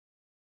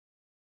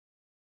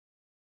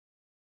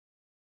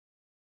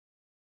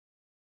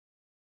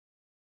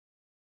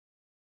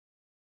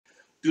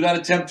Do not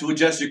attempt to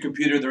adjust your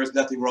computer. There is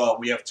nothing wrong.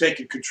 We have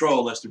taken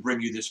control as to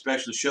bring you this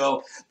special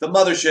show. The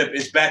Mothership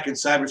is back in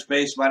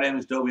cyberspace. My name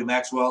is Dobie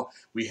Maxwell.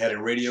 We had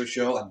a radio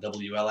show on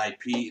WLIP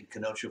in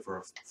Kenosha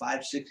for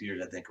 5-6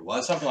 years, I think it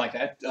was. Something like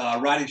that.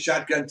 Riding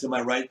shotgun to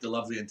my right, the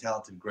lovely and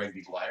talented Greg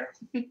Deguire.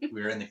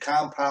 We're in the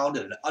compound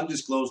at an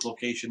undisclosed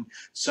location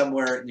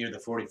somewhere near the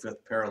 45th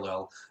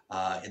parallel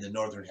in the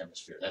northern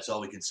hemisphere. That's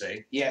all we can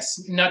say.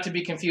 Yes, not to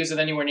be confused with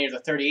anywhere near the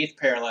 38th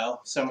parallel,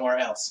 somewhere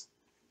else.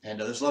 And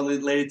this lovely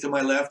lady to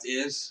my left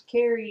is...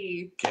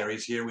 Carrie.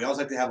 Carrie's here. We always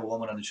like to have a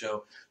woman on the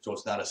show, so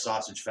it's not a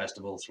sausage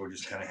festival, so we're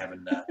just kind of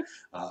having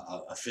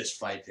a fist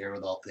fight there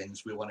with all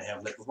things. We want to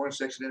have like a horn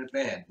section in a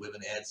band. Women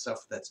add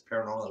stuff that's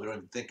paranormal that we don't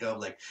even think of,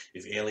 like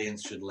if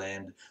aliens should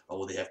land, or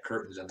will they have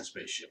curtains on the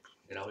spaceship?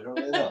 You know, we don't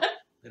really know.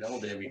 You know, will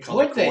they be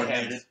color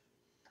coordinated?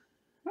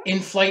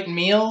 In-flight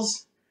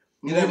meals?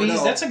 You never Movies?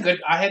 know. That's a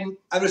good... I mean,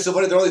 so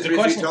funny, they're only 3 feet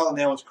question. tall and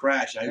they almost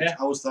crash. I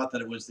always thought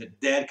that it was that,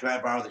 Dad, can I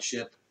borrow the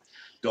ship?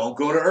 Don't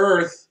go to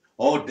Earth.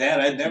 Oh, Dad,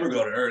 I'd never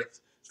go to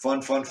Earth.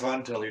 Fun, fun,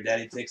 fun till your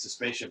daddy takes the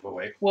spaceship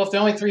away. Well, if they're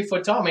only 3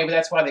 foot tall, maybe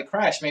that's why they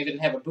crashed. Maybe they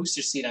didn't have a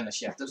booster seat on the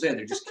ship. I'm saying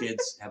they're just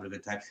kids having a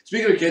good time.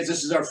 Speaking of kids,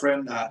 this is our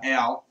friend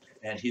Al,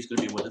 and he's going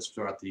to be with us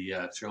throughout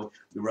the show.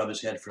 We rub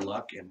his head for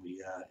luck, and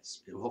we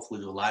hopefully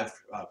do a live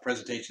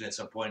presentation at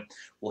some point.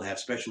 We'll have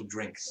special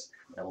drinks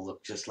that will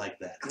look just like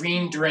that.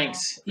 Green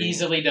drinks.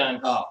 Easily done.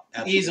 Oh,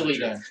 absolutely. Easily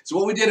done. So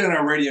what we did in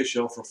our radio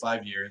show for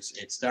 5 years,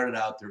 it started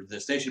out, the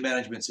station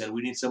management said,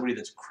 we need somebody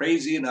that's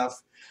crazy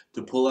enough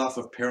to pull off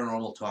a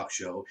paranormal talk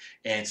show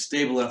and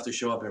stable enough to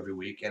show up every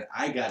week. And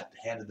I got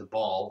handed the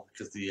ball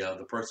because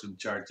the person in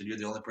charge said, you're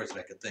the only person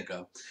I could think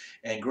of.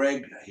 And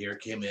Greg here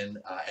came in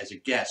as a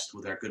guest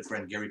with our good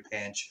friend Gary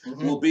Panch, who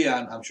will be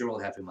on. I'm sure we'll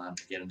have him on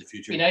again in the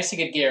future. Be nice to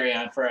get Gary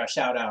on for a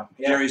shout out.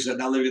 Yeah. Gary's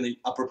now living in the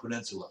Upper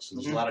Peninsula, so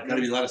there's going to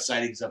be a lot of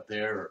sightings up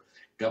there, or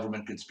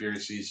government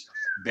conspiracies,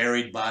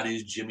 buried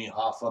bodies, Jimmy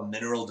Hoffa,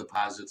 mineral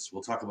deposits.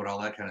 We'll talk about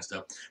all that kind of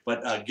stuff.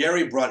 But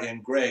Gary brought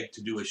in Greg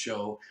to do a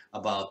show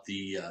about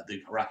the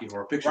Rocky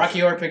Horror Picture Show. Rocky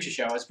Horror Picture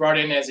Show. I was brought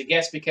in as a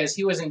guest because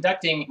he was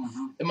inducting,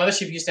 the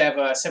Mothership used to have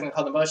a segment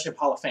called the Mothership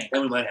Hall of Fame.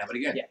 And we might have it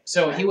again. Yeah.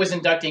 So he was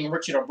inducting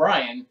Richard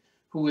O'Brien,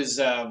 who was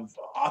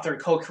author,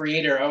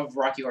 co-creator of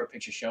Rocky Horror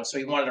Picture Show. So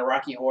he wanted a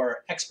Rocky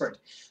Horror expert.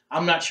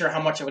 I'm not sure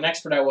how much of an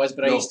expert I was,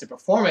 but I used to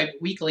perform it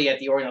weekly at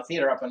the Oriental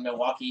Theater up in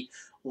Milwaukee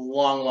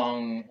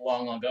long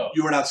ago.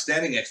 You were an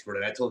outstanding expert,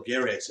 and I told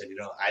Gary, I said, you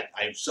know,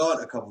 I saw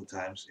it a couple of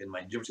times in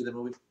my. Did you ever see that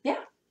movie? Yeah.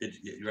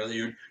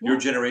 Your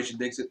generation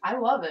digs it? I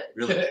love it.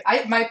 Really?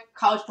 My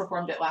college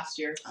performed it last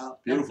year. Oh,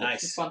 beautiful.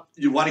 Nice. It's fun.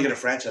 You want to get a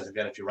franchise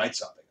again if you write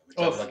something.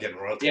 We're talking about getting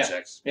royalty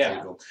checks. Yeah.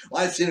 Really cool.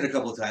 Well, I've seen it a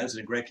couple of times,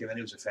 and Greg came in.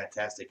 He was a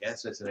fantastic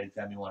guest. I said,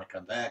 anytime you want to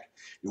come back,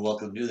 you're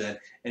welcome to do that.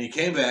 And he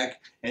came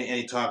back, and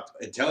he talked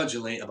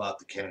intelligently about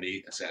the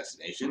Kennedy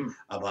assassination,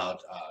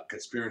 about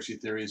conspiracy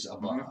theories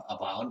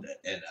abound,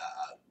 and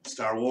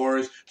Star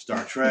Wars,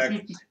 Star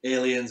Trek,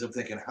 aliens. I'm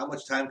thinking, how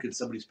much time could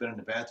somebody spend in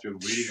the bathroom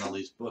reading all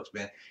these books,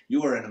 man?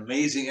 You are an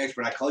amazing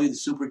expert. I call you the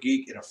super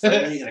geek in a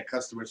friendly and a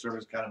customer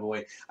service kind of a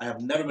way. I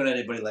have never met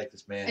anybody like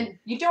this, man. And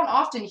you don't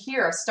often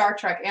hear a Star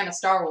Trek and a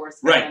Star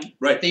Wars fan.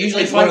 Right. They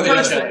usually It's one fight or the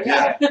with each other. other.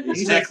 Yeah. They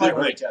usually fight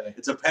with each other.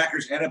 It's a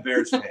Packers and a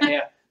Bears fan.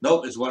 Yeah.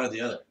 Nope, it's one or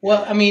the other.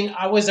 Well, I mean,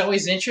 I was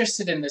always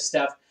interested in this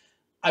stuff.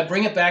 I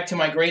bring it back to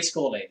my grade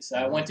school days.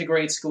 I went to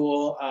grade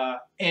school,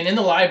 and in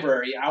the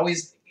library,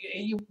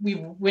 we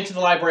went to the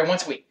library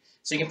once a week,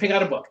 so you can pick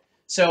out a book.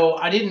 So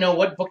I didn't know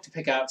what book to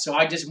pick out, so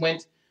I just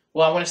went,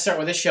 well, I want to start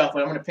with this shelf,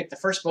 and I'm going to pick the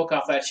first book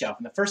off that shelf.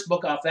 And the first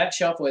book off that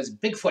shelf was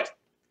Bigfoot.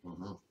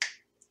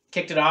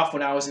 Kicked it off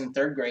when I was in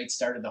 3rd grade,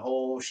 started the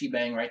whole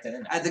shebang right then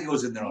and there. I think it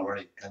was in there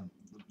already.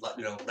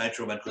 You know,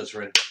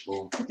 nitroglycerin,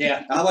 boom.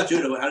 Yeah. How about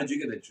you? How did you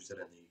get interested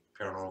in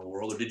the paranormal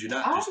world, or did you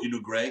not? Just you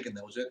knew Greg, and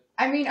that was it.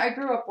 I mean, I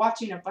grew up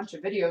watching a bunch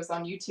of videos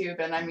on YouTube,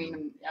 and I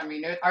mean,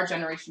 our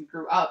generation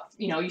grew up.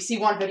 You know, you see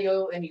one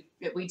video, and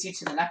it leads you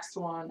to the next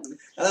one. And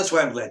that's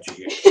why I'm glad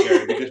you're here,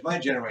 Gary, because my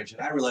generation,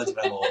 I realize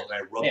that I'm old.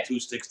 I rubbed 2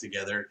 sticks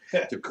together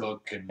to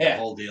cook, and the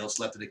whole deal.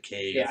 Slept in a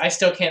cave. Yeah, I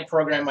still can't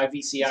program my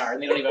VCR,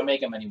 and they don't even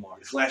make them anymore.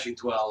 Flashing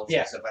 12. Yeah.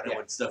 And stuff. I know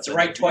what stuff. It's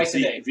right twice a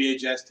day.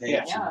 VHS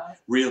tapes, and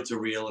reel to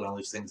reel, and all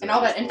these things. And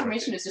all that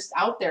information is just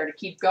out there to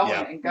keep going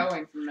and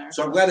going from there.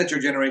 So I'm glad that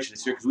your generation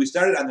is here, because we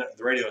started on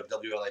the radio at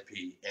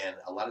WLIP, and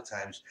a lot of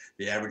times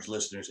the average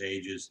listener's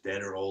age is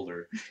dead or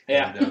older.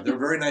 Yeah. And they're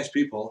very nice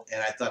people,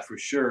 and I thought for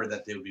sure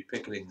that they would be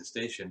picketing the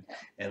station,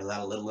 and a lot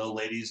of little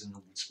ladies and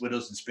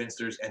widows and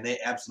spinsters, and they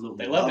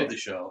absolutely loved the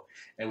show.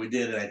 And we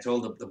did, and I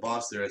told the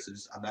boss there, I said,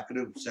 I'm not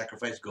going to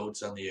sacrifice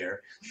goats on the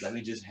air. Let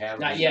me just have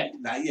Not yet.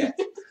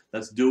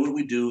 Let's do what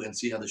we do and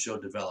see how the show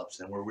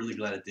develops. And we're really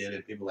glad it did,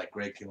 and people like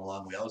Greg came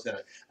along. We always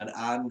had an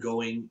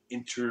ongoing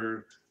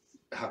interstellar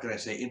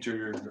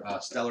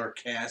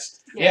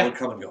cast would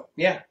come and go.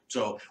 Yeah.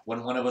 So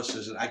when one of us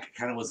is, I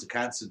kind of was the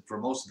constant for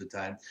most of the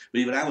time, but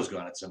even I was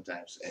gone at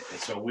sometimes. And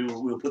so we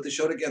will put the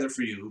show together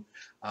for you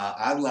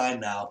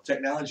online now.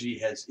 Technology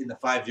has, in the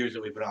 5 years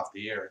that we've been off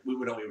the air, we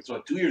were 2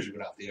 years we've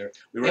been off the air.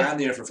 We were on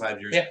the air for 5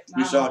 years. Yeah.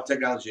 We saw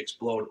technology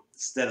explode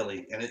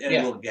steadily, and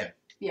it will again.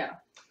 Yeah.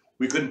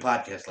 We couldn't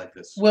podcast like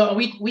this. Well,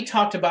 we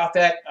talked about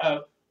that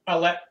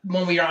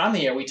when we were on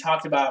the air. We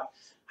talked about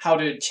how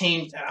to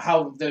change,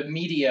 how the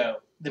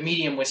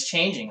medium was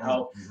changing,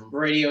 how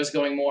radio is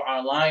going more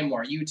online,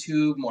 more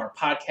YouTube, more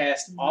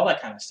podcast, all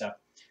that kind of stuff.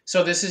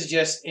 So this is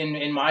just,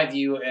 in my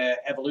view,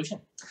 evolution.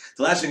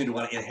 The last thing you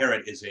want to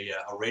inherit is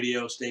a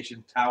radio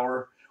station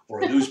tower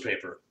or a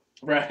newspaper.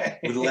 Right.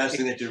 With the last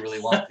thing that you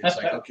really want. It's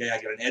like, okay,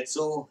 I got an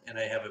Edsel and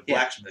I have a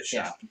blacksmith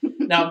shop.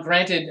 Now,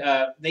 granted,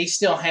 they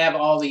still have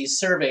all these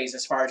surveys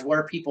as far as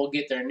where people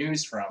get their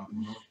news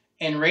from.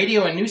 And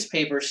radio and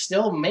newspapers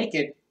still make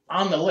it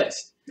on the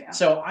list. Yeah.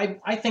 So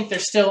I think they're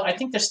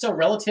still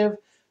relative,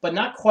 but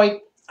not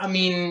quite. I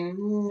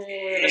mean,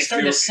 they're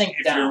starting to sink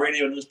down. If your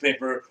radio and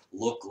newspaper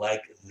look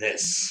like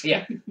this,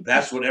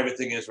 that's what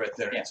everything is right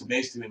there. Yeah. It's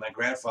amazing to me. My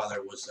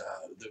grandfather was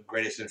the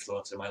greatest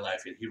influence in my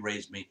life. He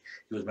raised me.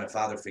 He was my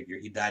father figure.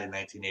 He died in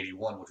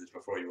 1981, which is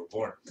before you were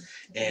born.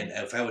 And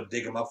if I would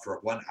dig him up for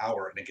 1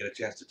 hour and I get a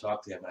chance to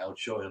talk to him, and I would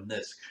show him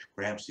this,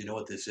 Gramps, do you know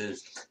what this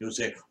is? He would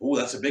say, "Oh,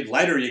 that's a big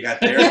lighter you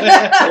got there.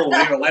 Oh,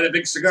 we're gonna light a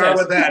big cigar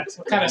with that."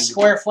 What kind of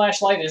square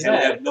flashlight is that?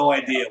 I have no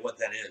idea what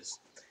that is.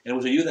 And it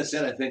was you that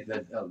said, I think,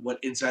 that what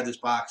inside this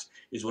box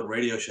is what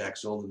Radio Shack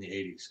sold in the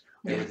 80s.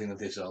 Everything that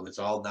they sold. It's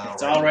all now.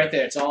 It's all right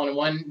there. It's all in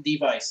one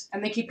device.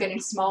 And they keep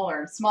getting smaller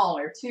and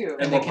smaller, too.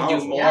 And they can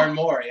do more and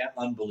more,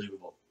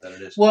 Unbelievable that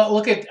it is. Well,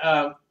 look at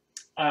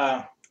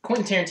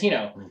Quentin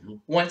Tarantino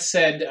once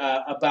said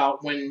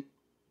about when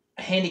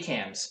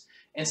handycams,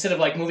 instead of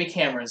like movie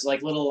cameras,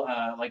 like little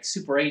like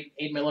Super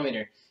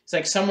 8mm, it's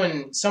like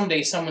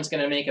someday someone's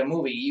going to make a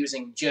movie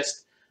using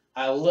just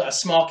a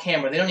small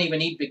camera. They don't even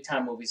need big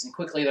time movies, and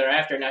quickly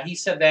thereafter. Now he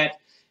said that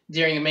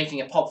during the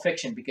making of Pulp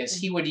Fiction because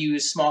he would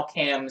use small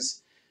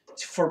cams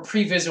for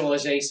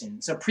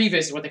pre-visualization. So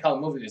pre-vis is what they call a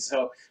movie vis.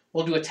 So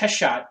we'll do a test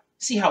shot,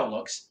 see how it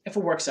looks. If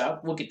it works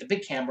out, we'll get the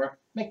big camera,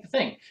 make the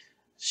thing.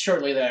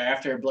 Shortly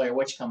thereafter, Blair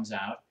Witch comes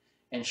out,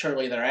 and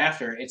shortly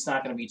thereafter, it's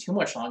not going to be too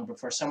much long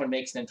before someone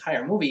makes an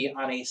entire movie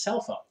on a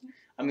cell phone.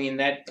 I mean,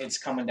 it's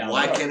coming down.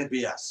 Why can't it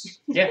be us?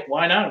 Yeah,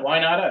 why not?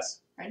 Why not us?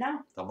 Right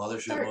now. The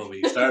Mothership movie.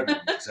 You started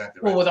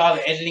exactly right. Well, with all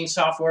the editing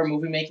software,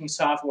 movie making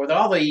software, with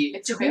all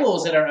the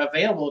tools that are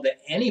available to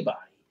anybody,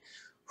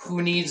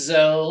 who needs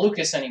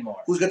Lucas anymore?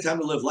 Who's got time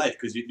to live life?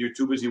 Because you're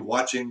too busy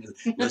watching,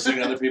 listening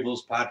to other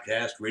people's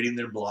podcasts, reading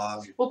their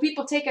blog. Well,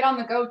 people take it on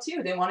the go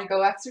too. They want to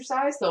go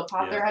exercise. They'll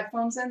pop their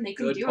headphones in. They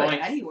can do it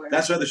anywhere.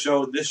 That's why this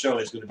show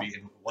is going to be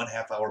in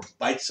 1/2 hour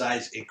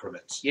bite-sized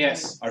increments.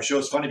 Yes. Our show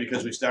is funny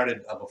because we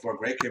started before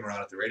Greg came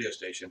around at the radio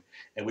station,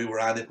 and we were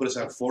on. They put us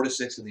on 4 to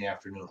 6 in the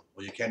afternoon.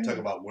 Well, you can't talk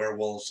about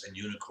werewolves and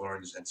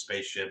unicorns and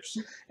spaceships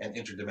and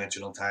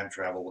interdimensional time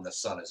travel when the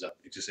sun is up.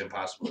 It's just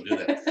impossible to do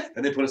that.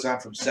 Then they put us on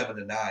from 7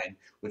 to 9.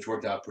 Which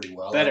worked out pretty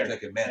well. Better. I'm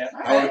thinking, man,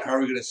 how are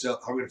we going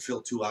to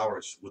fill 2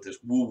 hours with this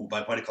woo?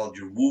 My buddy called it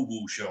your woo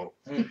woo show.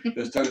 It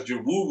was talking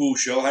your woo woo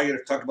show. How are you going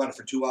to talk about it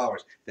for 2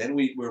 hours? Then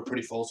we were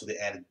pretty full, so they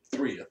added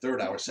a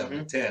third hour, 7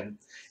 to 10,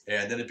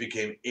 and then it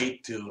became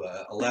 8 to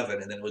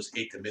 11, and then it was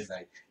 8 to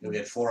midnight, and we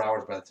had 4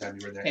 hours by the time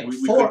you were in there. And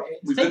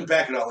we couldn't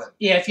pack it all in.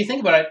 Yeah, if you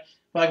think about it,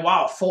 like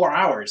wow, 4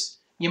 hours.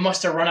 You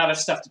must have run out of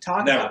stuff to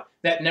talk about.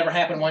 That never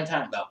happened one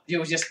time. No, it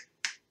was just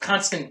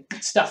constant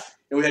stuff.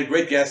 And we had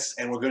great guests,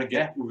 and we're gonna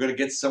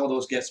get some of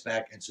those guests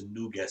back and some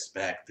new guests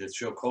back. The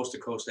show Coast to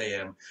Coast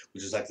AM,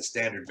 which is like the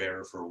standard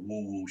bearer for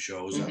woo-woo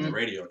shows on the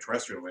radio,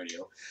 terrestrial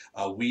radio.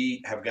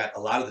 We have got a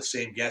lot of the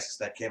same guests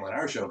that came on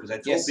our show because I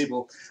told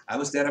people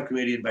I'm a stand-up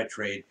comedian by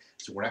trade,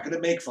 so we're not going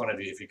to make fun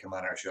of you if you come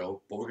on our show,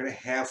 but we're going to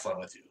have fun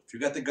with you. If you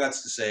got the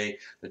guts to say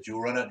that you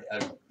run a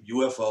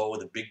UFO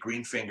with a big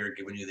green finger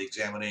giving you the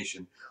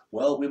examination,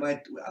 well, we're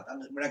not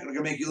going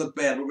to make you look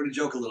bad. We're going to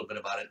joke a little bit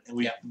about it, and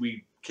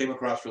we came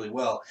across really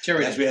well.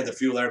 Sure. As we had the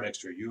fuel air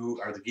mixture.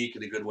 You are the geek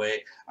in a good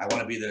way. I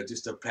want to be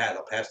just a pass.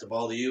 I'll pass the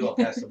ball to you. I'll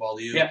pass the ball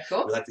to you. Yeah,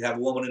 cool. We like to have a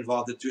woman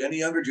involved too. Any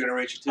younger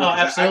generation too. Oh,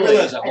 absolutely.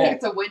 I think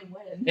it's a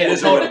win-win. Yeah, it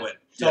is a win-win.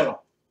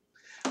 Total.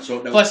 Yeah. So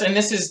plus, and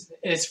this is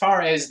as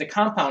far as the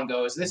compound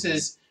goes. This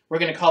is we're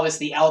going to call this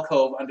the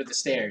alcove under the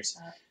stairs.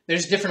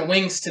 There's different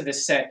wings to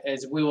this set,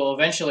 as we will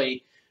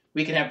eventually.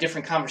 We can have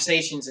different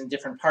conversations in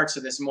different parts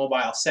of this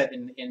mobile set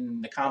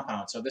in the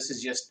compound. So this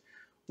is just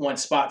one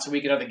spot, so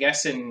we get other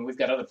guests in, and we've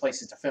got other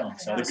places to film.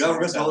 So the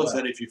government told us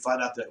that if you find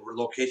out the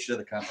location of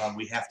the compound,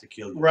 we have to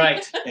kill you.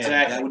 Right, and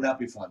exactly. That would not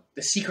be fun.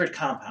 The secret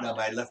compound. No,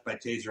 I left my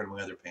taser in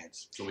my other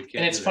pants, so we can't.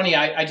 And it's funny,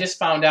 I just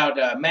found out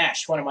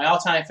MASH, one of my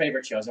all-time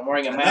favorite shows. I'm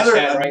wearing a MASH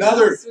hat right now.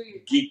 Another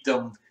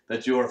geekdom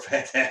that you're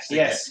fantastic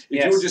yes, at.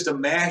 If you were just a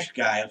MASH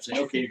guy, I'm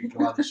saying, okay, you can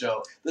come on the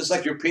show. This is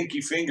like your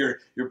pinky finger,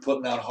 you're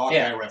putting out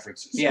Hawkeye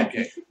references. Yeah.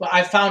 Okay. Well,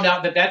 I found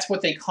out that that's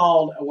what they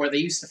called, where they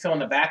used to film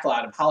the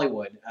backlot of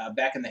Hollywood,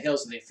 back in the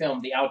hills where they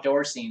filmed the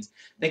outdoor scenes.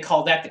 They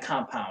called that the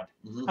compound.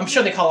 I'm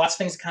sure they call lots of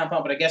things the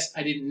compound, but I guess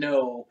I didn't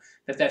know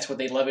that that's what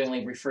they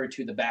lovingly referred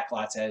to the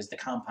backlots as, the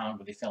compound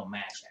where they film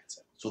MASH at.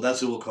 So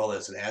that's what we'll call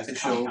this. And as the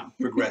show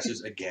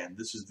progresses, again,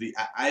 this is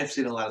I've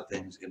seen a lot of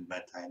things in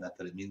my time, not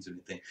that it means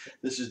anything.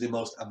 This is the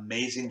most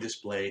amazing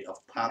display of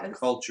pop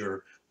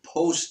culture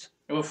post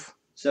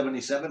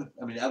 77.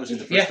 I mean, obviously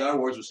the first Yeah. Star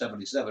Wars was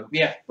 77.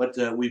 Yeah. But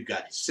we've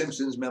got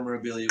Simpsons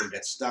memorabilia, we've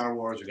got Star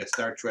Wars, we've got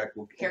Star Trek,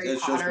 Harry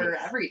Potter,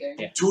 everything.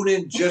 Yeah. Tune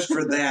in just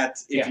for that.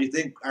 If Yeah. you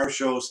think our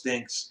show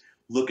stinks,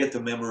 look at the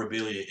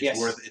memorabilia. It's Yes.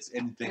 worth it's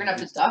anything. We're gonna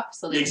have to duck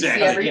so they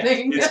Exactly, can see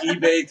everything. It's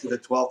eBay to the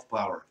 12th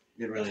power.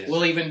 It really is.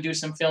 We'll even do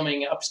some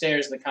filming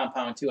upstairs in the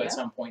compound too Yeah. at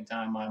some point in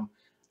time. I'm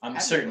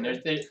Absolutely.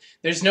 certain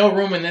there's no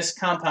room in this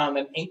compound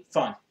that ain't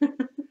fun.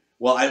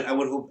 Well, I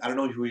would hope. I don't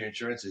know who your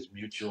insurance is.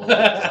 Mutual,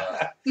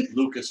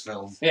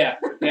 Lucasfilm. Yeah.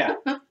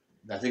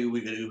 I think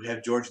we could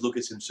have George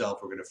Lucas himself.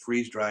 We're going to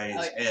freeze dry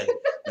his head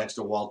next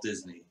to Walt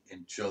Disney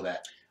and show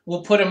that.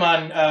 We'll put him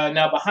on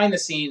now. Behind the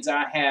scenes,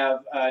 I have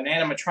an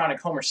animatronic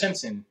Homer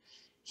Simpson.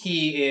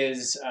 He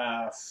is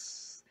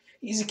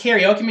he's a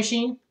karaoke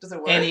machine, Does it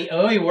work? and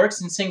he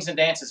works and sings and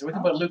dances. So we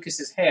can put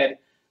Lucas's head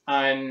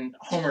on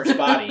Homer's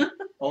body.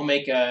 We'll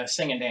make a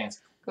sing and dance.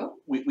 Cool.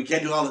 We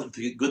can't do all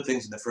the good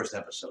things in the first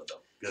episode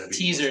though.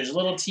 Teasers,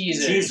 little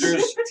teasers.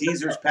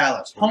 Teasers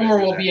Palace. Homer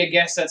will be a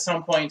guest at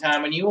some point in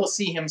time, and you will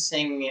see him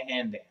sing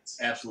and dance.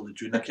 Absolutely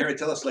true. Now, Carrie,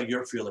 tell us like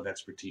your field of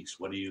expertise.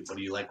 What do you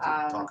like to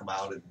talk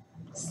about? And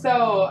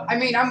So, I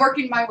mean, I'm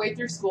working my way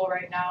through school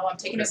right now. I'm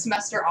taking a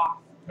semester off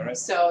All right.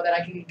 so that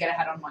I can get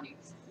ahead on money.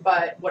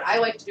 But what I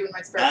like to do in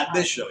my spare not time.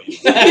 this show. You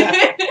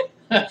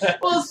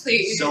We'll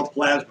see. sell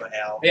plasma,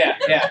 Al. Yeah.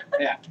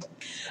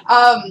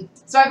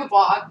 So I have a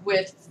blog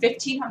with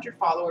 1,500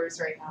 followers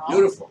right now.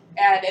 Beautiful.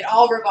 And it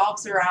all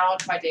revolves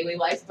around my daily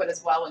life, but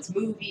as well as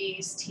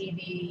movies,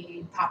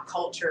 TV, pop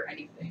culture,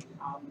 anything.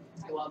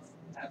 I love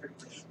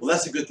everything. Well,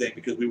 that's a good thing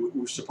because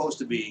we're supposed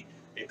to be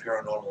a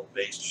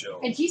paranormal-based show.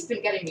 And he's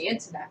been getting me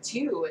into that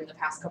too in the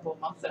past couple of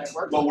months that I've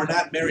worked Well, with we're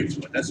him. not married to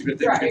it. That's a good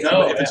thing. Right. We can talk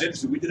about No, if it's yeah.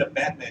 interesting. We did a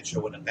Batman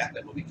show when a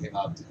Batman movie came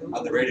out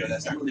on the radio.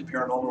 That's not really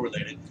paranormal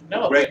related.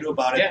 No, Greg knew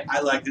about it. yeah.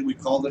 I liked it. We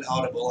called it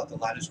audible at the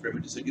line of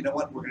scrimmage and said, you know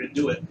what, we're going to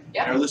do it.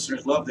 Yeah. And our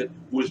listeners loved it. It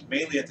was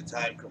mainly at the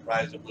time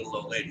comprised of little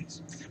old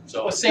ladies.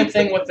 So Well, same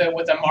thing with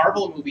the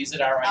Marvel movies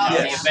that are right now,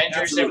 Oh, the yeah. Avengers,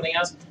 Absolutely. everything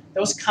else.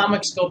 Those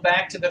comics go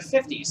back to the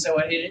 50s, so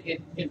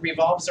it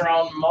revolves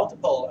around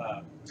multiple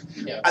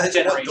I think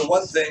generations. the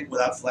one thing,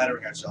 without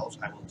flattering ourselves,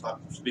 I will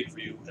speak for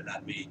you and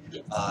not me,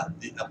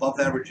 the above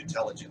average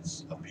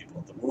intelligence of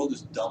people. The world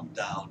is dumbed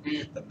down.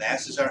 The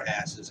masses are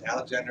asses.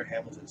 Alexander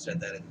Hamilton said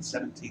that in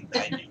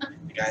 1790,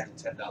 the guy had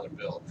the $10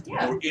 bill.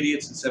 Yeah. They were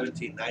idiots in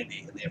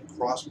 1790, and they have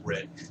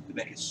crossbred to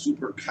make a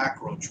super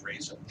cockroach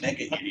race of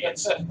mega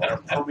idiots that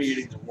are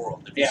permeating the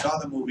world. If you Yeah. saw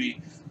the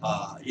movie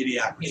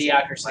Idiocracy,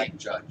 Idiocracy. Mike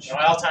Judge,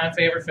 My all-time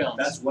favorite films.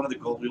 that's one of the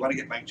goals. We want to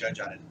get Mike Judge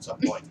on it at some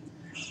point.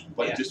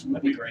 But Yeah, just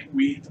that'd be great.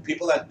 the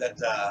people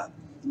that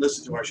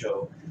listen to our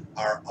show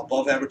are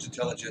above average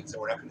intelligence,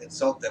 and we're not going to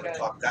insult them and Good.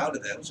 talk down to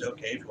them. So,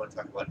 okay, if you want to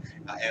talk about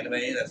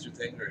anime, that's your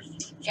thing, or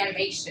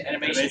Animation.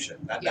 animation,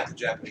 not Yeah. the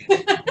Japanese.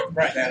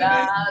 Right. Anime.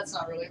 Nah, that's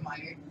not really my.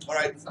 All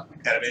right, It's not my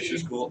cup of animation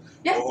is tea. cool.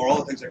 Yeah. Or all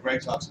the things that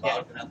Greg talks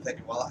about, and I'm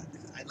thinking, well,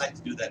 I'd like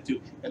to do that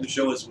too. And the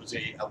show was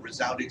a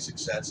resounding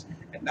success.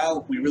 And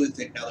now we really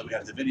think now that we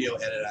have the video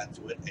edited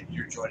onto it, and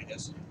you're joining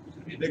us, it's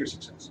going to be a bigger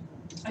success.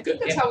 I think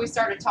that's how we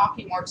started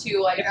talking more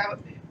too. Like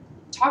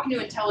talking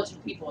to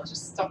intelligent people is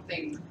just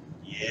something.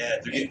 Yeah,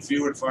 they're getting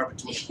fewer and far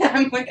between.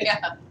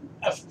 Yeah.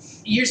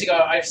 Years ago,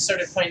 I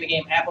started playing the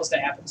game Apples to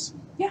Apples.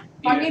 Yeah.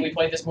 Fun game. We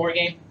played this board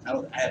game. I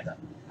have that.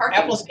 Card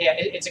game. Apples, yeah,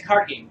 it's a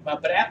card game.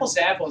 But Apples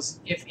to Apples,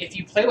 if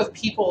you play with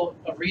people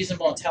of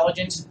reasonable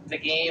intelligence, the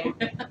game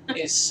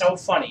is so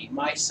funny.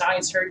 My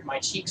sides hurt, my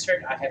cheeks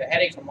hurt, I have a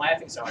headache from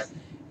laughing so hard.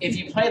 If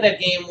you play that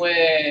game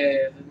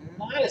with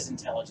not as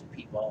intelligent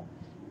people,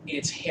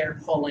 it's hair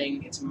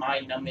pulling, it's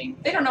mind numbing.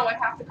 They don't know what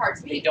half the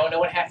cards They mean. don't know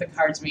what half the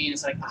cards mean.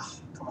 It's like, oh,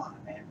 come on,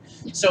 man.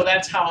 So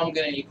that's how I'm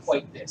going to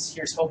equate this.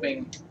 Here's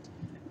hoping,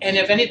 and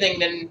if anything,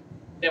 then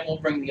we'll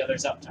bring the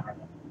others up to our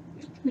level.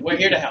 We're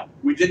here to help.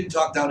 We didn't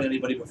talk down to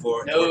anybody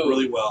before. It No. worked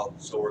really well,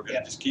 so we're going to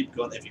Yeah. just keep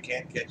going. If you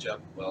can't catch up,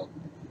 well,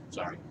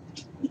 sorry.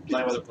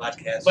 My other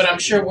podcast. But I'm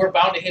sure we're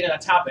bound to hit on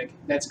a topic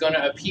that's going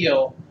to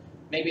appeal,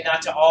 maybe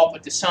not to all,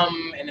 but to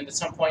some, and then at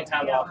some point in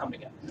time, they'll all come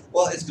together.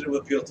 Well, it's going to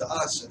appeal to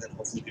us, and then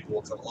hopefully people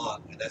will come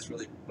along, and that's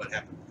really what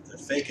happened. To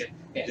fake it,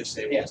 Yeah. just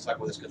say, well, Yeah. let's talk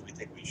about this because we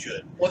think we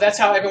should. Well, that's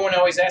how everyone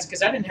always asks,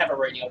 because I didn't have a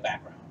radio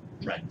background.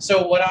 Right.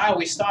 So what I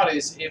always thought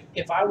is,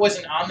 if I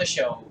wasn't on the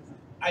show,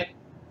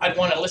 I'd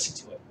want to listen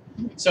to it.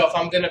 So if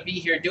I'm going to be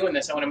here doing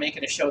this, I want to make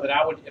it a show that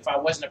I would, if I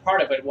wasn't a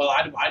part of it, well,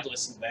 I'd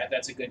listen to that.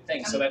 That's a good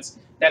thing. So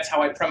that's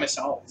how I premise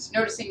always.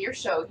 Noticing your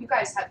show, you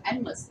guys have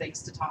endless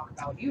things to talk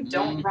about. You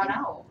don't run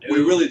out. We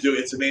really do.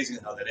 It's amazing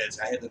how that is.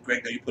 I had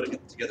Greg, now you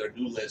put together a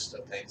new list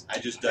of things. I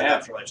just dug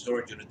out from my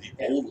storage unit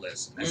the old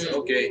list. And I said,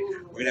 okay,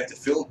 we're going to have to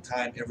fill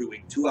time every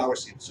week. 2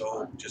 hours seems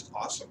so just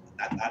awesome.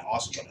 Not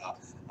awesome,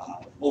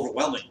 but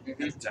overwhelming at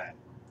the time.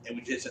 And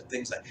we did some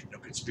things like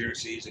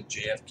conspiracies and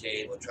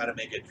JFK. We'll try to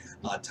make it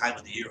time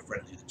of the year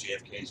friendly. The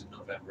JFK's in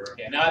November.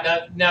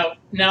 Yeah.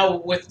 Now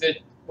with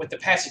the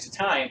passage of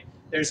time,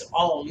 there's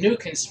all new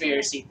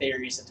conspiracy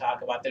theories to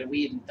talk about that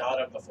we hadn't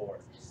thought of before.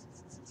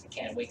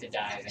 can't wait to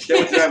die.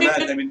 Can't wait to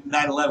die. I mean,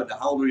 9/11.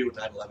 How old were you when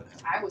 9/11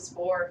 happened? I was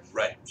 4.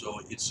 Right. So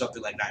it's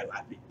something like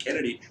 9/11.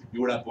 Kennedy.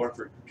 You were not born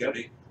for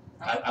Kennedy.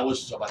 I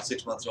was about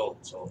 6 months old.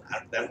 So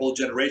that whole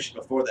generation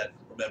before that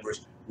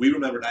remembers. We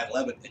remember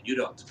 9/11, and you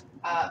don't.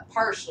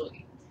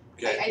 Partially.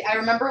 Okay. I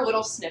remember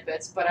little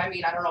snippets, but I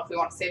mean, I don't know if we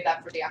want to save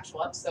that for the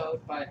actual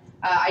episode, but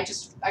I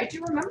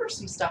do remember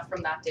some stuff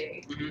from that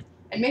day. Mm-hmm.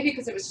 And maybe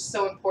because it was just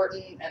so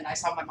important, and I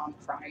saw my mom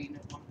crying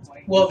at one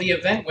point. Well, the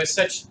event was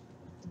such.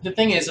 The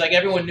thing is, like,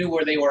 everyone knew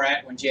where they were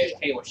at when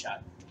JFK was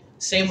shot.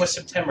 Same with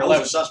September 11th. I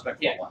was a suspect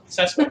for a Yeah, while.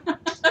 suspect.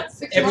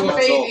 6-month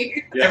everyone's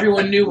baby. Yeah.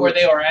 Everyone knew where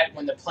they were at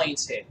when the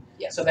planes hit.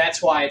 Yeah. So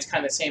that's why it's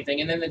kind of the same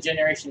thing. And then the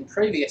generation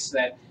previous to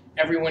that,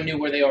 everyone knew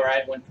where they were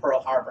at when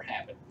Pearl Harbor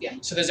happened. Yeah.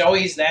 So there's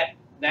always that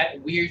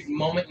weird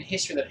moment in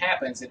history that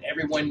happens that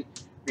everyone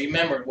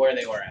remembered where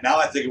they were at. Now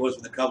I think it was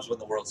when the Cubs won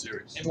the World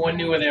Series. Everyone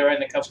knew where they were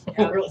at in the Cubs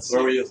Yeah. World Series.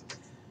 Where were you?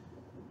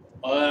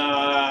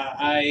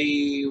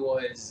 I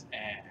was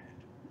at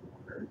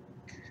work.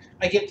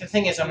 The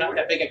thing is, I'm not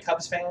that big a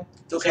Cubs fan.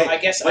 It's okay. So I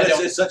guess but I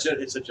don't. it's such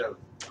a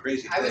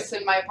crazy I thing. was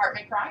in my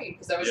apartment crying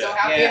because I was so Yeah.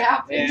 happy it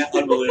happened. Yeah.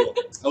 Unbelievable.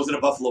 I was in a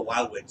Buffalo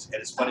Wild Wings,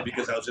 and it's funny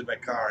because I was in my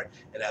car,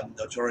 and I'm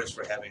notorious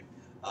for having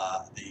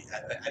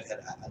I've had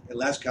at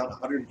last count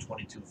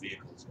 122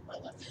 vehicles in my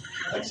life.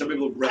 Like some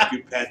people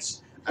rescue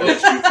pets, I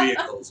rescue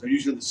vehicles. I'm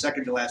usually the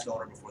second to last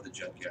owner before the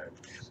junkyard.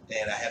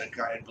 And I had a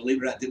car, and believe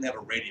it or not, didn't have a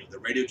radio. The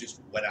radio just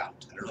went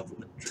out. I don't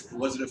know if it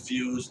wasn't a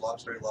fuse, long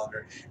story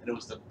longer, and it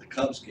was the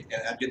Cubs.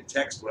 And I'm getting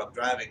texts when I'm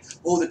driving.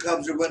 Oh, the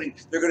Cubs are winning.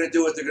 They're going to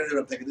do it. They're going to do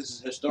it. I'm thinking this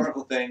is a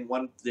historical thing.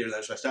 One day,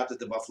 so I stopped at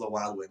the Buffalo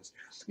Wild Wings,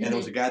 and there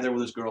was a guy there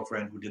with his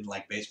girlfriend who didn't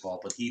like baseball,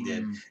 but he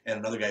did, and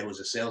another guy who was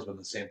a salesman,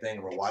 the same thing,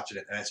 and we're watching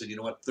it. And I said, you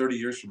know what? 30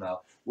 years from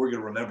now, we're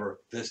going to remember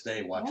this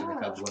day watching the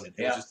Cubs win.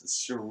 It was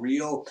just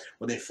surreal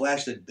when they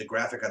flashed the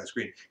graphic on the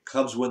screen.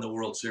 Cubs win the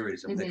World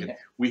Series. I'm thinking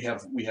we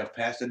have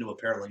passed into a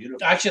parallel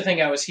universe. I actually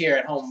think I was here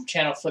at home,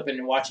 channel flipping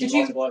and watching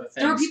multiple other things.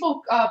 There were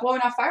people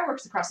blowing off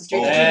fireworks across the street.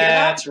 Oh, Did you hear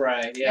that? That's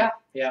right.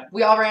 Yeah.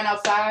 We all ran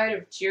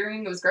outside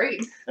cheering. It was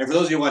great. And for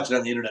those of you watching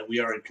on the internet, we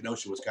are in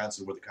Kenosha,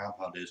 Wisconsin, where the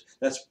compound is.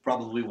 That's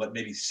probably,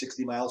 maybe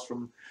 60 miles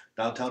from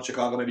downtown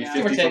Chicago, maybe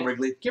 50 from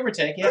Wrigley? Give or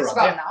take, It's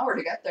about an hour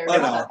to get there. It's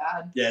not that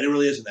bad. Yeah, it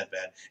really isn't that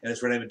bad. And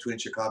it's right in between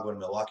Chicago and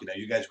Milwaukee. Now,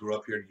 you guys grew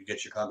up here, and you get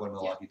Chicago and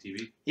Milwaukee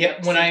TV?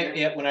 Yeah, when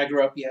I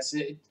grew up, yes.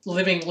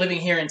 Living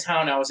here in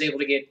town, I was able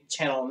to get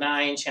Channel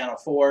 9, Channel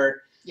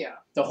 4,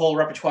 the whole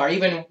repertoire.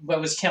 Even what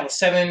was Channel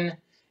 7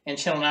 and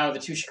Channel 9 were the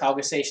 2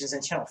 Chicago stations,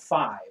 and Channel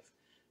 5.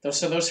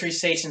 Those 3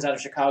 stations out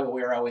of Chicago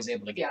we were always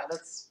able to get. Yeah,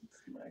 that's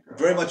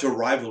very much a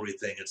rivalry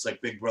thing. It's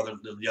like big brother,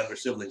 the younger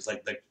siblings,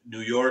 like New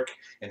York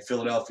and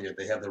Philadelphia.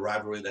 They have the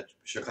rivalry that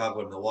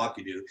Chicago and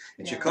Milwaukee do.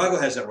 And Chicago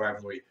has that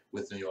rivalry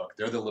with New York.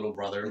 They're the little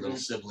brother, little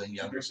sibling,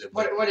 younger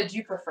sibling. What did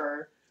you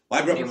prefer?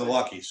 Well, I grew up in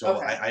Milwaukee, so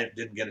I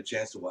didn't get a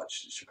chance to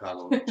watch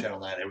Chicago Channel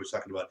 9. Everyone was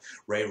talking about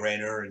Ray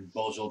Rayner and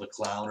Bozo the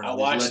Clown and all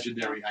these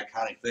legendary,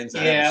 iconic things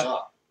I never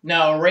saw.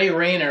 Now, Ray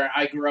Rayner,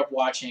 I grew up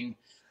watching,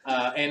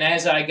 and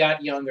as I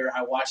got younger,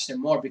 I watched him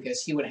more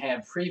because he would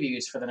have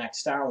previews for the next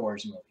Star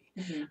Wars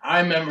movie.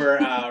 I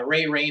remember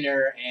Ray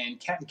Rayner and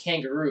Captain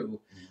Kangaroo.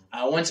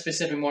 One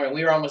specific morning,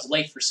 we were almost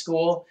late for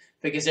school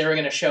because they were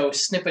going to show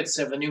snippets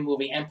of the new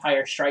movie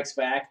Empire Strikes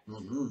Back.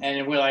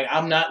 And we're like,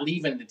 I'm not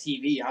leaving the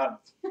TV.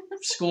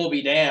 School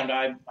be damned.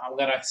 I'm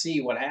going to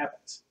see what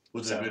happens.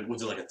 Was it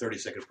like a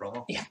 30-second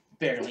promo? Yeah,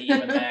 barely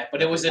even that.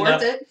 But it was Worth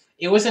enough. it?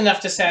 It was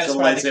enough to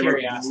satisfy the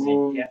curiosity.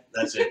 Boom, yeah,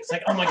 that's it. It's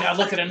like, oh my God,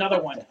 look at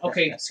another one.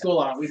 Okay, school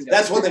on. We can go.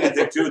 That's one thing I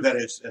think too that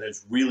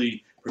has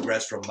really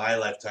progressed from my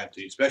lifetime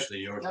to especially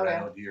yours, but I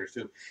know yours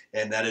too.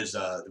 And that is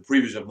the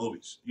previews of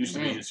movies. Used to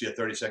be you'd see a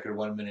 30-second or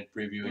 1-minute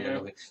preview. And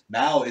everything.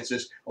 Now it's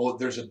just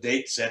there's a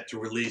date set to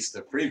release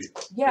the preview.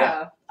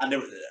 Yeah. I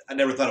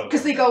never thought of it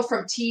because they go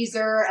from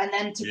teaser and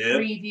then to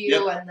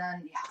preview and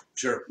then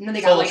sure. And then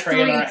they full got like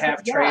trailer, 3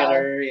 half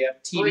trailer,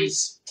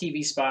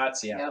 TV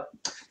spots, Now,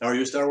 are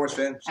you a Star Wars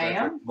fan? I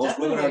am. Most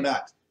women are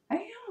not. I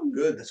am.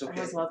 Good. That's okay. I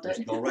always loved it.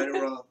 There's no right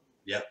or wrong.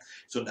 Yep.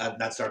 So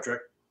not Star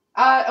Trek.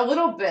 A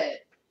little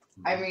bit.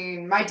 I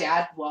mean, my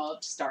dad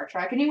loved Star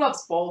Trek, and he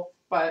loves both.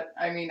 But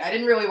I mean, I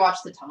didn't really watch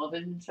the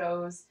television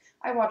shows.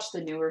 I watched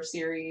the newer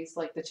series,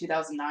 like the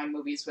 2009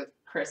 movies with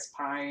Chris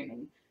Pine,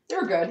 and they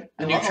were good.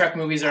 The new Trek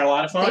movies are a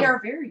lot of fun. They are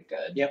very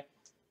good. Yep.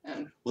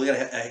 And well, they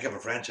got a heck of a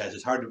franchise.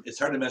 It's hard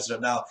to mess it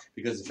up now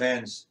because the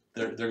fans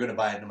they're going to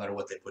buy it no matter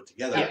what they put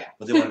together.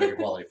 But they want to make a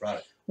quality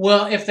product.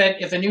 Well, if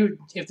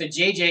the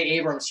J.J.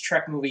 Abrams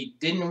Trek movie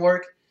didn't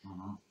work,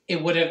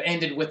 it would have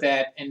ended with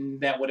that,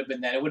 and that would have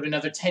been that. It would have been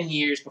another 10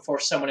 years before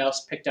someone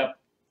else picked up,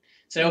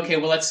 said, okay,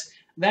 well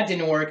that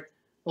didn't work.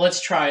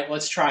 Let's try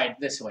it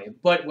this way.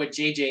 But what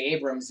J.J.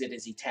 Abrams did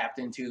is he tapped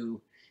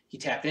into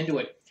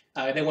it.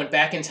 They went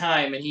back in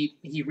time and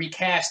he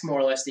recast more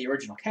or less the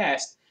original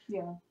cast.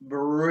 Yeah.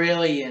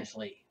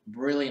 Brilliantly,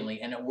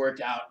 and it worked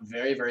out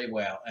very, very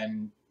well,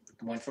 and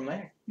went from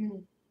there.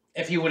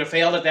 If he would have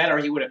failed at that, or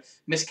he would have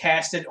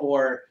miscast it,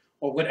 or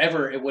or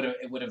whatever, it would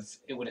have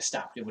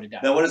stopped. It would have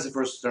died. Now, what is the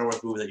first Star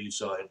Wars movie that you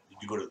saw? Did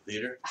you go to the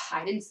theater?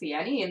 I didn't see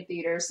any in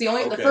theaters. The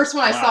Okay. first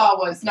one I Wow. saw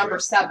was number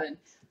Okay. 7.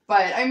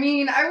 But I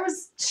mean, I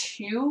was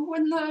 2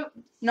 when the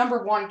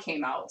number 1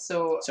 came out.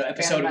 So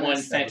Episode 1,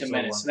 Phantom Episode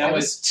Menace. 1. So that I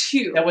was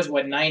 2. that was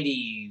what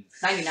 99.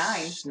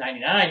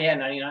 99, yeah,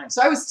 99.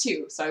 So I was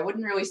 2. So I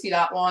wouldn't really see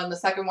that one. The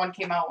second one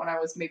came out when I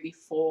was maybe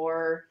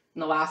 4,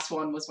 and the last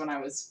one was when I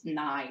was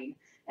 9.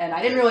 And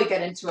I didn't really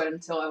get into it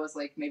until I was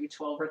like maybe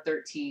 12 or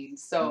 13.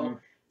 So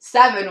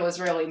 7 was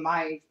really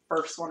my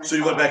first one. So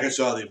you went back and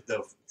saw the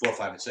 4,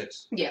 5, and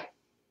 6. Yeah.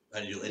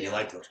 And you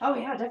liked those. Oh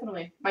yeah,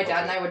 definitely. My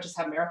dad and Okay. I would just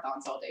have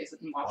marathons all day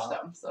and watch Wow.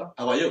 them. So.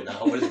 How about you?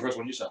 Now, what is the first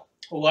one you saw?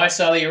 Well, I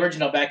saw the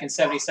original back in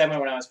 '77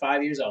 when I was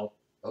 5 years old.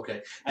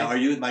 Okay. Now, are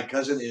you? My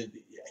cousin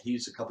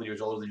he's a couple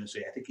years older than you.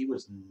 Say, I think he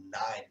was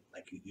 9,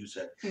 like you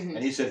said, Mhm.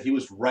 and he said he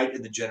was right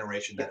in the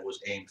generation that it was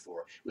aimed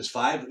for. It was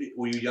 5.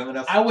 Were you young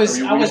enough? I was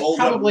Were you old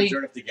probably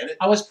enough to get it.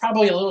 I was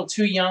probably a little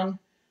too young.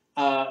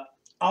 All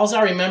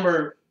I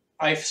remember,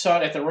 I saw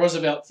it at the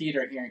Roosevelt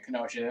Theater here in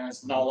Kenosha. and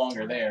It's no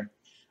longer there.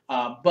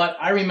 But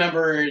I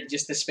remember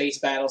just the space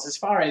battles. As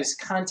far as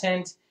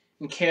content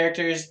and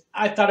characters,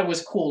 I thought it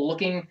was cool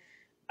looking.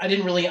 I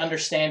didn't really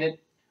understand it.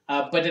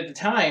 But at the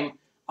time,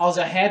 all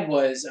I had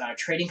was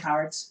trading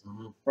cards,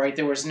 right?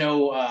 There was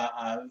no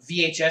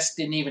VHS,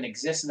 didn't even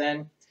exist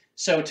then.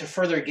 So to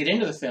further get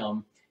into the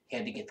film, you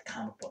had to get the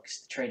comic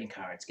books, the trading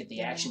cards, get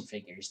the action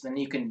figures. Then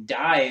you can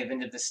dive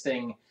into this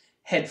thing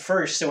head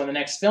first. So when the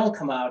next film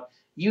come out,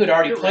 you had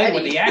already You're played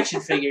with ready. the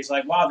action figures.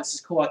 Like, wow, this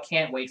is cool. I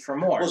can't wait for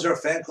more. Was there a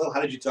fan club?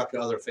 How did you talk to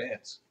other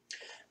fans?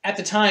 At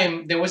the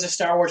time, there was a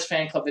Star Wars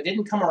fan club that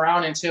didn't come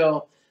around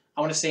until,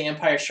 I want to say,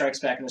 Empire Strikes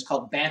Back, and it was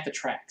called Bantha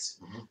Tracks.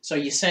 So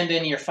you send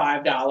in your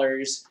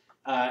 $5,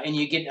 and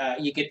you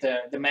get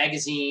the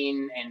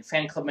magazine and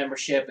fan club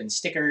membership and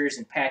stickers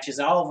and patches,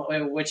 all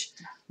of which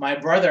my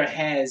brother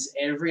has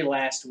every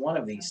last one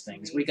of these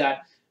things. We got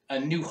a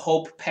New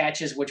Hope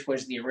patches, which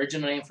was the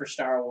original name for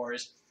Star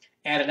Wars,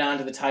 added on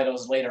to the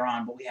titles later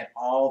on, but we had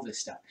all this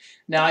stuff.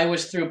 Now, it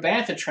was through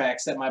Bantha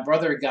Tracks that my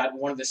brother got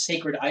one of the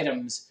sacred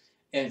items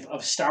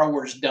of Star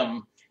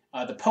Wars-dom,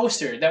 the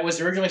poster that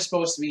was originally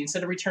supposed to be,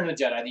 instead of Return of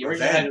the Jedi, the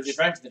original had was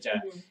Revenge of the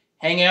Jedi.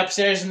 Hanging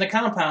upstairs in the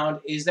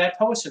compound is that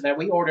poster that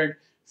we ordered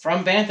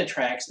from Bantha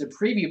Tracks, the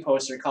preview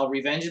poster called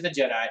Revenge of the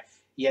Jedi.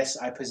 Yes,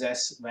 I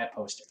possess that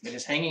poster. It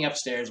is hanging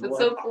upstairs. That's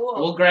so cool.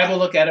 We'll grab a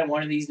look at it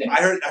one of these days.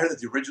 I heard that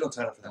the original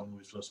title for that movie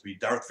was supposed to be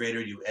Darth Vader,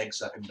 you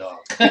egg-sucking dog.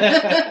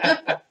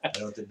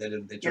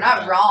 You're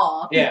not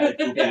wrong. Yeah.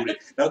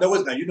 Now there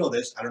was. Now you know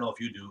this. I don't know if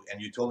you do,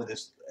 and you told me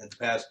this in the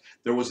past.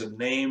 There was a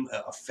name,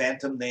 a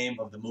phantom name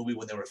of the movie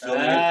when they were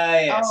filming it.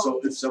 Yeah. Oh.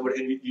 So if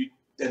somebody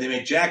and they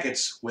made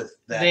jackets with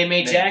that. They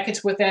made name.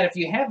 jackets with that. If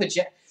you have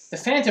the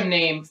phantom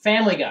name,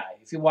 Family Guy.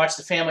 If you watch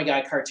the Family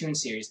Guy cartoon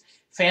series,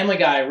 Family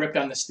Guy ripped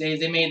on this.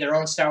 They made their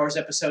own Star Wars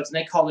episodes, and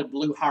they called it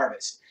Blue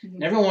Harvest.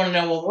 And everyone wanted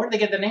to know, well, where did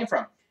they get the name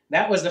from?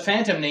 That was the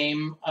phantom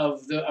name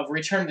of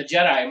Return of the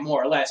Jedi,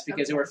 more or less,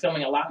 because they were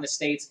filming a lot in the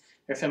States.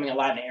 They're filming a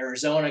lot in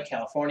Arizona,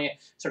 California.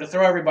 So to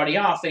throw everybody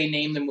off, they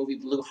named the movie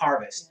Blue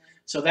Harvest.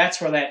 So that's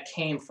where that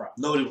came from.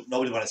 Nobody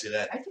want to see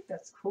that. I think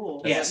that's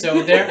cool. Yeah,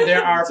 so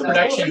there are It's a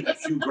production. a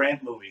Hugh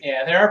Grant movie.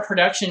 Yeah, there are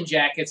production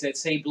jackets that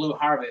say Blue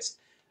Harvest.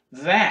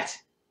 That,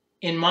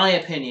 in my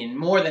opinion,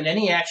 more than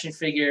any action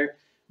figure,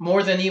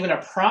 more than even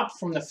a prop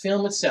from the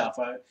film itself,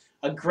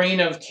 a grain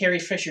of Carrie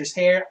Fisher's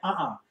hair,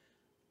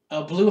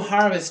 a Blue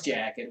Harvest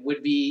jacket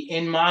would be,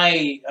 in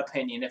my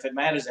opinion, if it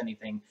matters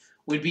anything,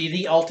 would be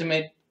the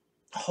ultimate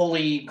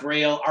Holy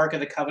Grail, Ark of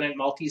the Covenant,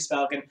 Maltese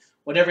Falcon,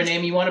 whatever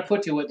name you want to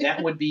put to it,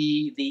 that would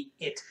be the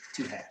it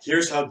to have.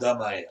 Here's how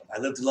dumb I am. I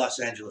lived in Los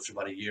Angeles for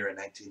about a year in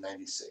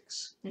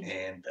 1996,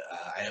 and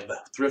I am a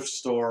thrift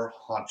store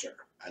haunter.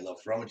 I love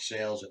rummage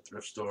sales at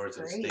thrift stores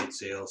and estate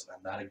sales.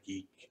 I'm not a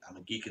geek. I'm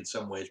a geek in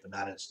some ways, but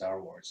not in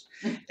Star Wars.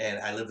 And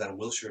I lived on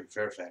Wilshire and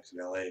Fairfax in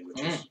LA,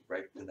 which is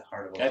right in the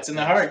heart of That's in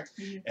the heart.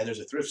 And there's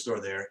a thrift store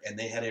there, and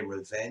they had a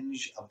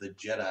Revenge of the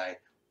Jedi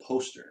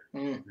poster,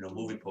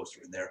 movie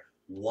poster in there,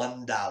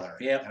 $1.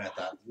 Yep. And I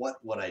thought, what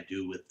would I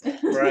do with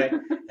that? Right.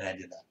 And I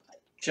did not buy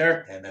it.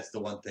 Sure. And that's the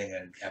one thing.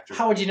 And after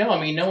How would you know? I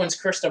mean, no one's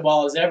crystal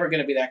ball is ever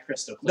going to be that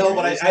crystal clear. no,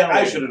 but There's no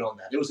I way. should have known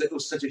that. It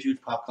was such a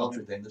huge pop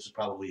culture thing. This was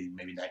probably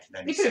maybe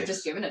 1996. You could have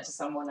just given it to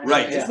someone. I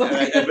Right. mean, Yeah.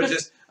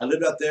 But I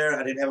lived out there.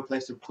 I didn't have a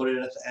place to put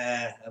it.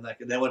 And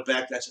then went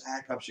back. I said, I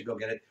probably should go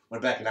get it.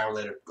 Went back an hour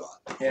later. Gone.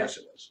 Of course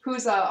it was.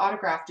 Whose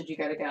autograph did you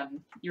get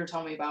again? You were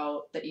telling me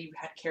about that you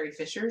had Carrie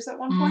Fisher's at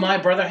one point. My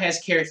brother has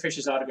Carrie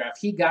Fisher's autograph.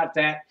 He got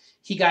that.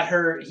 He got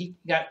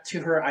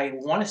to her, I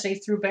want to say,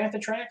 through Bantha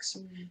Tracks,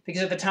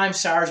 because at the time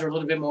SARS were a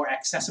little bit more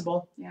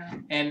accessible. Yeah.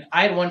 And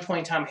I at one point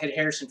in time had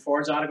Harrison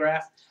Ford's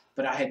autograph,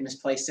 but I had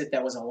misplaced it.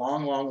 That was a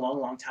long, long,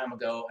 long, long time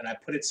ago, and I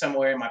put it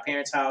somewhere in my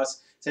parents'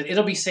 house. Said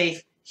it'll be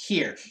safe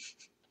here.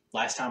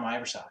 Last time I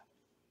ever saw it.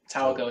 That's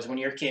how it goes. When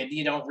you're a kid,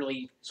 you don't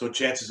really. So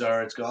chances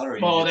are it's gone, or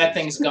Well, that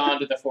thing's gone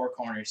to the four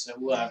corners.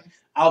 So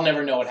I'll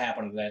never know what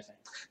happened to that thing.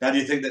 Now, do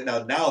you think that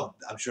now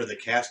I'm sure the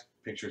cast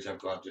pictures have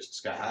gone just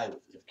sky high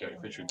with Carrie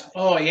Fisher died.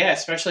 Oh yeah,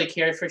 especially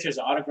Carrie Fisher's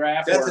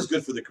autograph. Death is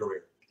good for the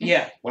career.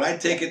 Yeah. When I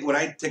take a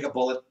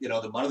bullet, the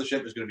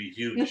Mothership is going to be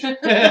huge.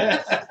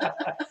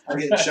 I'm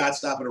getting shot,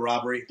 stopping a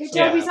robbery. Get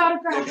Yeah. Dobie's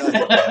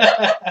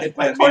autograph. Hit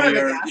by a Corner of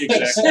the meteor.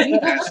 gas Exactly.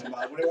 Pass them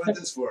out. What do you want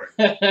this for?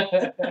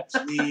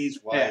 Sneeze,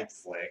 wipe,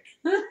 flick.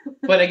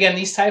 But again,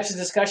 these types of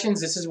discussions,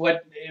 this is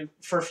what,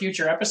 for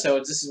future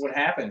episodes, this is what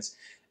happens.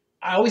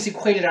 I always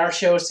equated our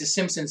shows to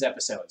Simpsons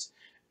episodes.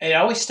 It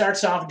always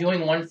starts off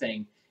doing one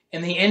thing,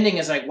 and the ending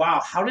is like,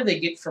 wow, how did they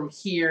get from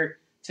here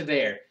to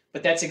there?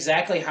 But that's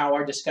exactly how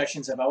our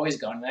discussions have always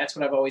gone, and that's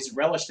what I've always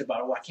relished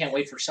about. Oh, I can't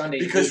wait for Sunday.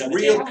 Because to do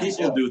real another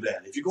people show. do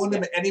that. If you go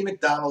into any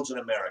McDonald's in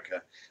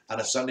America on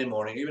a Sunday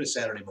morning, even a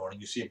Saturday morning,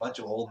 you see a bunch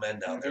of old men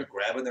down there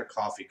grabbing their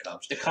coffee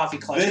cups. The coffee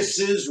clutches. This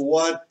is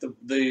what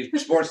the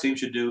sports team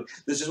should do.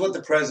 This is what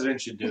the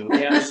president should do.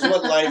 Yeah. This is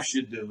what life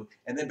should do.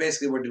 And then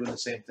basically we're doing the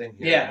same thing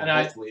here. Yeah, and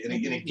hopefully in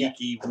a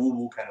geeky,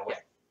 woo-woo kind of way.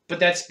 But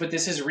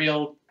this is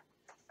real.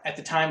 At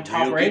the time,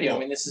 top Real radio. people. I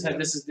mean, this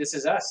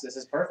is us. This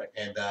is perfect.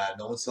 And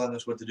no one's telling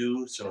us what to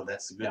do, so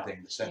that's the good thing.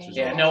 The censors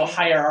Yeah, are no off.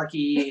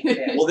 hierarchy.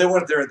 Yeah. Well, they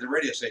weren't there at the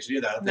radio station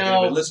either. I don't think No,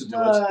 anybody listened to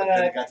us. But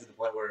then it got to the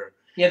point where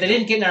Yeah, they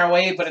didn't get in our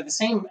way, but at the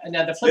same,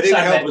 now the flip They didn't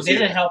side of help that, us they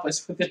didn't either. help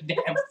us with the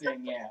damn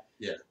thing.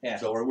 Yeah. Yeah.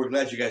 So we're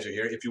glad you guys are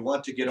here. If you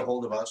want to get a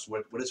hold of us,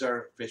 what is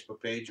our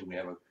Facebook page? And we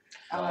have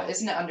a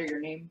Isn't it under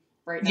your name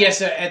right now?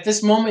 Yes, at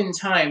this moment in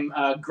time,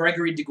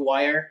 Gregory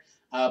Deguire.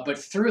 But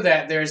through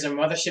that, there's a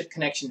Mothership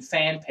Connection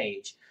fan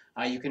page.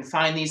 You can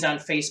find these on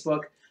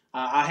Facebook.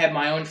 I have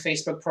my own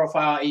Facebook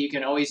profile. You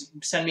can always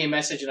send me a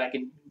message, and I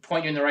can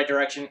point you in the right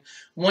direction.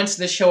 Once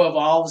this show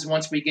evolves,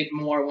 once we get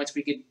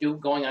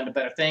going on to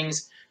better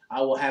things,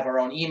 we'll have our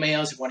own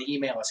emails. If you want to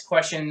email us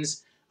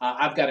questions,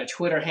 I've got a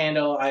Twitter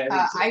handle.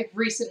 I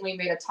recently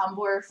made a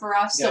Tumblr for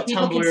us, Yeah, so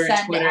people Tumblr, can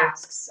send Twitter.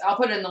 asks. I'll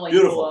put it in the link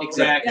Beautiful. below.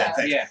 Exactly. Yeah.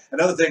 Thanks. Yeah.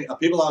 Another thing,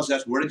 people always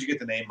ask, where did you get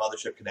the name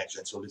Mothership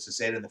Connection? So just to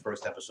say it in the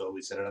first episode,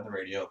 we said it on the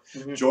radio.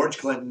 Mhm. George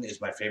Clinton is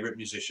my favorite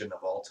musician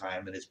of all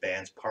time, and his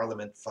band's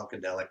Parliament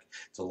Funkadelic.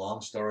 It's a long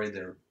story.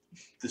 They're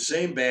the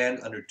same band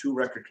under 2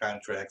 record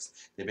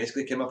contracts. They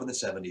basically came up in the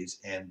 70s,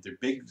 and their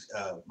big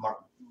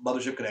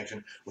Mothership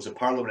Connection was a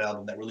Parliament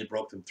album that really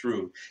broke them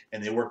through.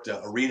 And they worked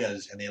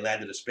arenas, and they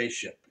landed a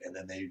spaceship, and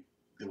then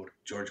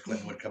George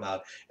Clinton would come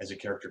out as a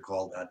character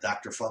called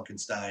Dr.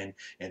 Funkenstein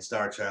and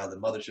Star Child,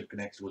 and Mothership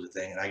Connection was a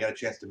thing. And I got a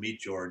chance to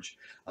meet George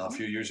a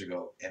few years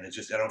ago, and it's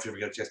just, I don't know if you ever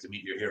got a chance to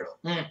meet your hero.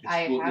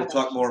 We'll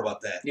talk more about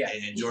that. Yeah.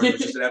 And George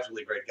was just an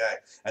absolutely great guy.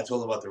 I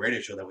told him about the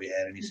radio show that we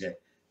had, and he said,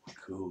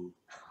 cool.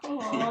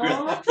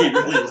 Aww. He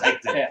really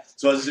liked it. Yeah.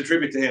 So it's a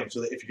tribute to him.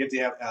 So that if you get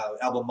the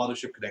album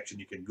Mothership Connection,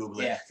 you can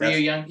Google it. Yeah, for That's-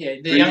 you young,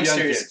 the for you young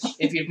youngsters, kids.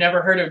 if you've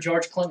never heard of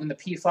George Clinton and the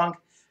P-Funk,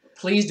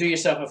 please do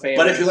yourself a favor.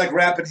 But if you like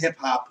rap and hip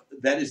hop,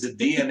 that is the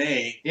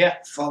DNA. Yeah.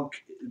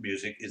 Funk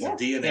music is Yeah.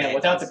 the DNA. Yeah,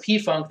 without the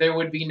P-Funk, there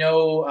would be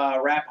no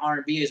rap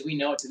R&B as we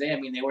know it today. I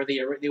mean, they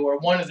were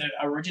one of the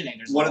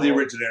originators. One of the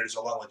originators,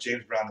 along with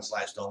James Brown and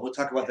Sly Stone. We'll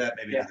talk about that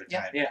maybe another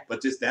Yeah. time. Yeah.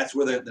 But that's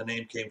where the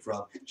name came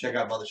from. Check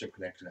out Mothership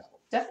Connection album.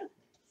 Definitely.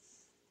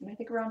 And I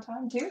think around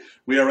time too.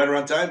 We are right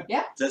around time.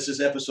 Yeah. This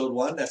is episode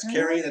 1. That's Mhm.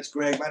 Carrie. That's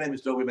Greg. My name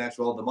is Dobie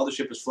Maxwell. The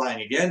Mothership is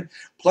flying again.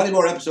 Plenty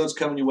more episodes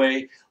coming your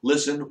way.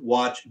 Listen,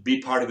 watch, be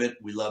part of it.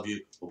 We love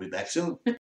you. We'll be back soon.